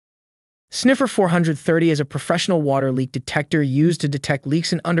Sniffer430 is a professional water leak detector used to detect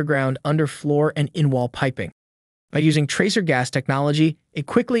leaks in underground, underfloor, and in-wall piping. By using tracer gas technology, it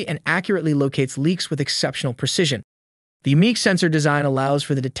quickly and accurately locates leaks with exceptional precision. The unique sensor design allows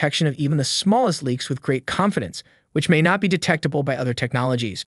for the detection of even the smallest leaks with great confidence, which may not be detectable by other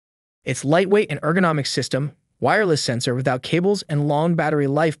technologies. Its lightweight and ergonomic system, wireless sensor without cables, and long battery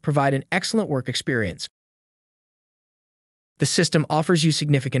life provide an excellent work experience. The system offers you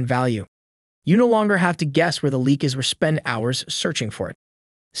significant value. You no longer have to guess where the leak is or spend hours searching for it.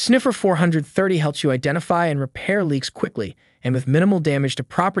 Sniffer430 helps you identify and repair leaks quickly and with minimal damage to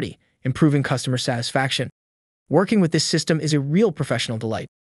property, improving customer satisfaction. Working with this system is a real professional delight.